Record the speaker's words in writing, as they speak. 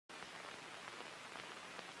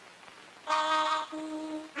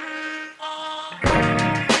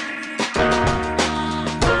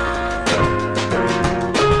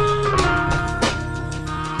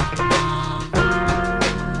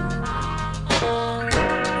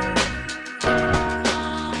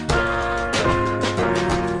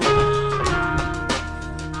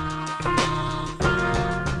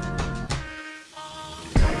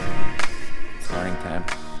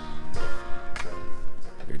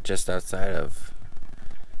just outside of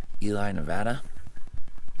Ely, Nevada.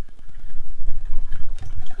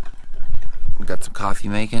 We got some coffee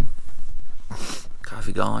making,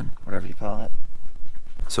 coffee going, whatever you call it.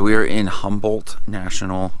 So we are in Humboldt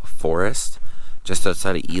National Forest, just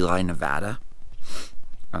outside of Ely, Nevada.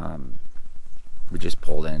 We just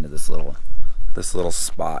pulled into this little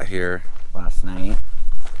spot here last night.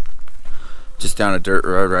 Just down a dirt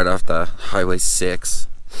road right off the Highway 6.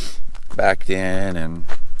 Backed in and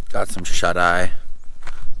got some shut-eye.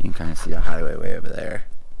 You can kind of see a highway way over there.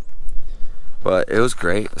 But it was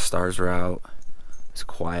great. The stars were out. It's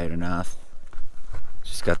quiet enough.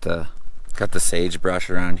 Just got the sagebrush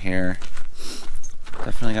around here.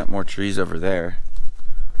 Definitely got more trees over there.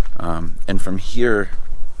 And from here,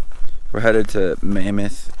 we're headed to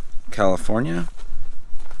Mammoth, California.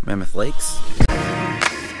 Mammoth Lakes.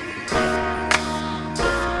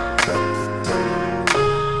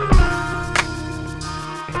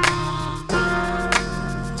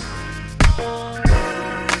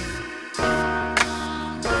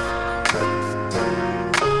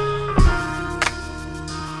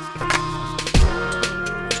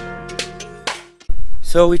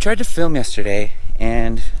 So we tried to film yesterday,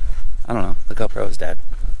 and I don't know, the GoPro is dead.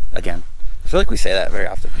 Again. I feel like we say that very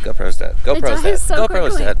often. GoPro's dead. GoPro's dead. So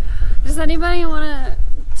GoPro's dead. Does anybody want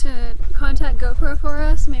to contact GoPro for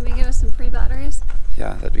us? Maybe give us some free batteries?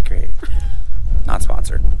 Yeah, that'd be great. Not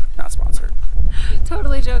sponsored. Not sponsored.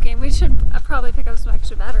 Totally joking. We should probably pick up some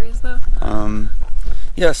extra batteries though.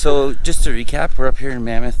 Yeah, so just to recap, we're up here in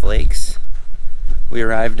Mammoth Lakes. We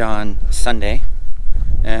arrived on Sunday,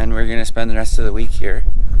 and we're gonna spend the rest of the week here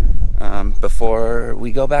before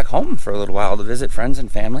we go back home for a little while to visit friends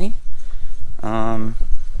and family. We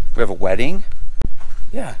have a wedding.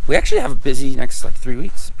 Yeah, we actually have a busy next like 3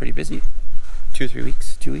 weeks. Pretty busy. 2-3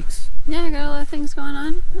 weeks. 2 weeks. Yeah, got a lot of things going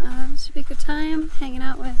on. Should be a good time hanging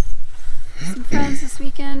out with some friends this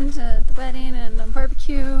weekend at the wedding and a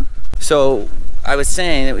barbecue. So I was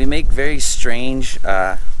saying that we make very strange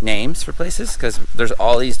names for places because there's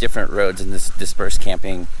all these different roads in this dispersed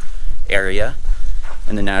camping area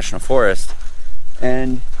in the National Forest,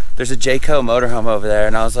 and there's a Jayco motorhome over there,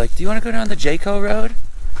 and I was like, do you want to go down the Jayco road?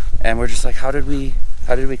 And we're just like, how did we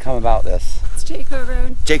come about this? It's Jayco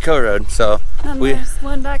Road. Jayco Road. So and there's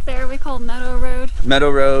one back there we call Meadow Road. Meadow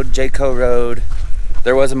Road, Jayco Road.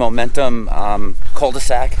 There was a Momentum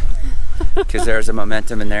cul-de-sac because there's a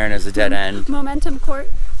Momentum in there and there's a dead end. Momentum Court.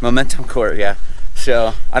 Momentum Court, yeah.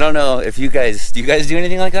 So I don't know if do you guys do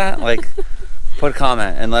anything like that? Like, put a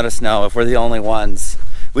comment and let us know if we're the only ones.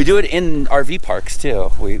 We do it in RV parks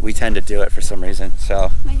too. We tend to do it for some reason.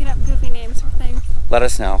 So making up goofy names for things. Let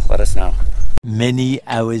us know. Let us know. Many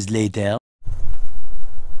hours later.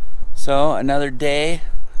 So another day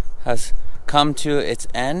has come to its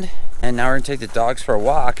end, and now we're gonna take the dogs for a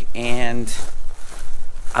walk, and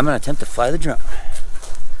I'm gonna attempt to fly the drone.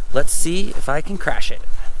 Let's see if I can crash it.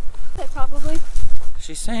 Probably.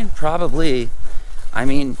 She's saying probably. I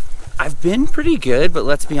mean, I've been pretty good, but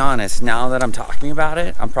let's be honest, now that I'm talking about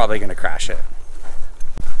it, I'm probably gonna crash it.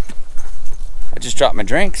 I just dropped my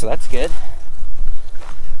drink, so that's good.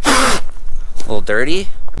 A little dirty.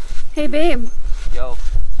 Hey babe. Yo.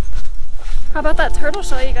 How about that turtle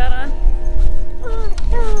shell you got on?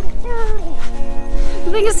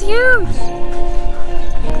 The thing is huge!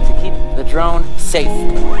 To keep the drone safe.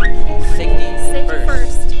 Safety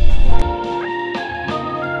first.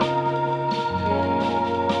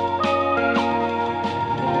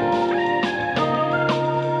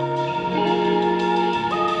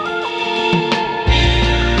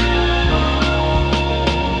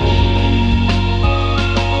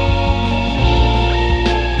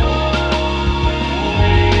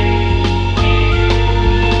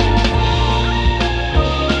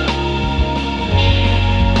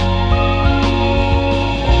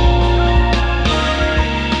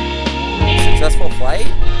 Successful flight.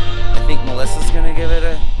 I think Melissa's gonna give it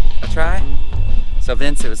a try. So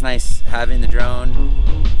Vince, it was nice having the drone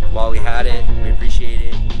while we had it. We appreciate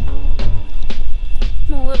it.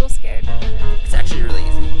 I'm a little scared. It's actually really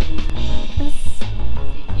easy. It's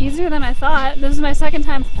easier than I thought. This is my second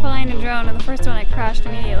time flying a drone, and the first one I crashed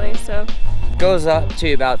immediately, so. It goes up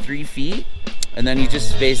to about 3 feet, and then you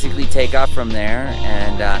just basically take off from there,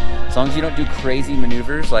 and as long as you don't do crazy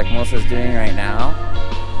maneuvers like Melissa's doing right now,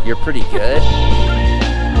 you're pretty good.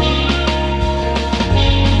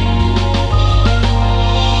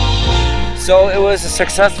 So it was a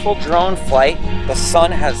successful drone flight. The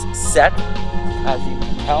sun has set, as you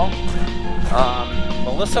can tell.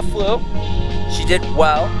 Melissa flew. She did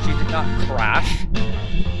well. She did not crash.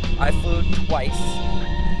 I flew twice.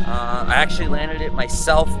 I actually landed it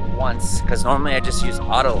myself once because normally I just use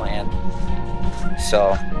auto land.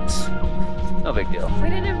 So, it's no big deal. We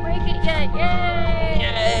didn't break it yet.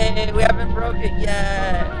 Yay! Yay! We haven't broke it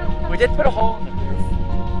yet. We did put a hole in the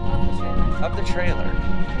roof of the trailer.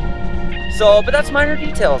 So, but that's minor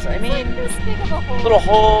details. I mean, like this big of a hole. Little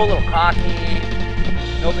hole, little cocky.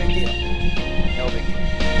 No big deal. No big deal.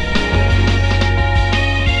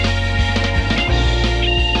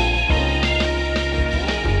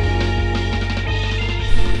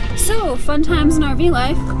 So, fun times in RV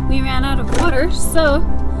life. We ran out of water, so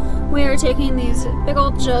we are taking these big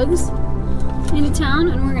old jugs into town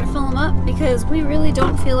and we're gonna fill them up because we really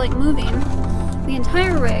don't feel like moving the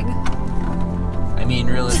entire rig. I mean,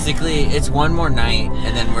 realistically, it's one more night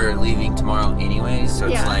and then we're leaving tomorrow anyway, so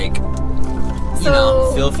it's like, you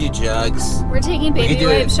know, fill a few jugs. We're taking baby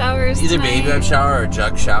wipe showers Either tonight. baby wipe shower or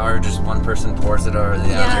jug shower, just one person pours it over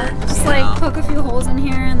the other. Just like poke a few holes in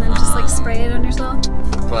here and then just like spray it on yourself.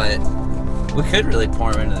 But we could really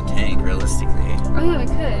pour them into the tank, realistically. Oh yeah, we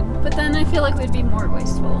could. But then I feel like we'd be more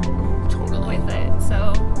wasteful with it,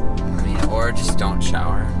 so. I mean, or just don't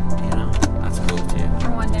shower, you know? That's cool too.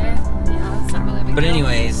 For one day. Yeah, it's not really a big But deal.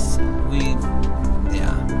 anyways,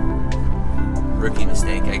 rookie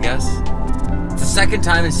mistake, I guess. It's the second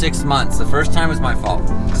time in 6 months. The first time was my fault.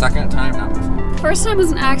 Second time, not my fault. First time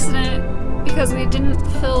was an accident because we didn't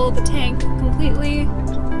fill the tank completely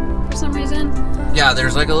for some reason. Yeah,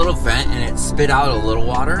 there's like a little vent and it spit out a little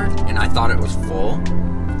water and I thought it was full.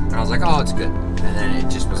 And I was like, oh, it's good. And then it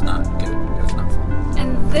just was not good. It was not full.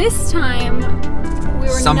 And this time, we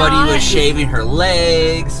were Somebody was shaving her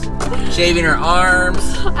legs, shaving her arms.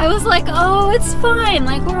 I was like, oh, it's fine.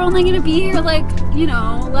 Like, we're only going to be here, like, you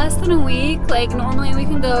know, less than a week. Like, normally we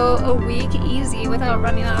can go a week easy without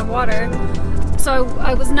running out of water. So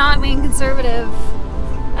I was not being conservative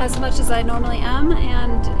as much as I normally am.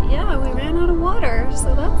 And, yeah, we ran out of water.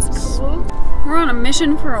 So that's cool. We're on a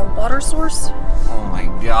mission for a water source. Oh my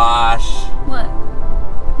gosh. What?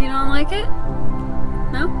 You don't like it?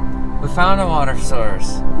 No? We found a water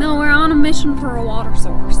source. No, we're on a mission for a water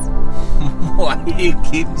source. Why do you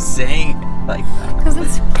keep saying it like that? Because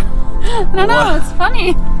it's... I don't know, it's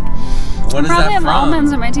funny. What is that probably have from?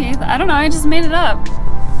 almonds in my teeth. I don't know, I just made it up.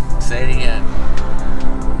 Say it again.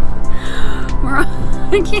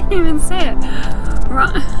 I can't even say it.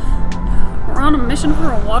 We're on a mission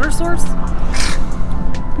for a water source?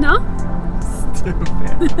 No?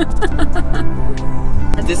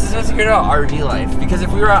 This is what's good about RV life. Because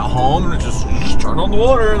if we were at home and just turn on the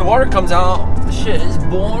water and the water comes out, the shit is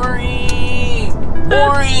boring.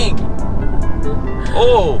 Boring.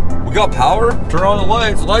 Oh, we got power? Turn on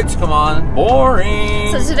the lights come on.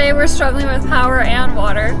 Boring. So today we're struggling with power and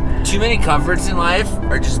water. Too many comforts in life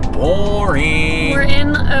are just boring. We're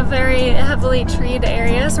in a very heavily treed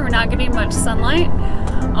area, so we're not getting much sunlight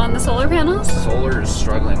on the solar panels. Solar is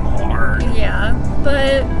struggling hard. Yeah,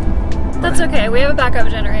 but that's okay. We have a backup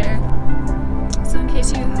generator. So in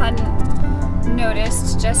case you hadn't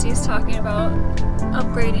noticed, Jesse's talking about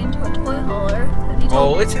upgrading to a toy hauler. Have you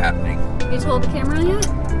told it's happening. Have you told the camera yet?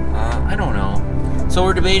 I don't know. So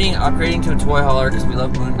we're debating upgrading to a toy hauler because we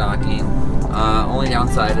love boondocking. Only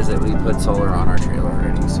downside is that we put solar on our trailer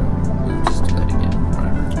already, so we'll just do that again.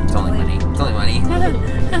 Whatever. It's only money. It's only money.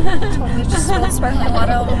 Totally just spilled sparkling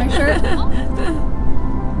water over my shirt.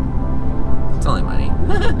 It's only money.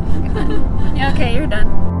 Yeah, okay, you're done.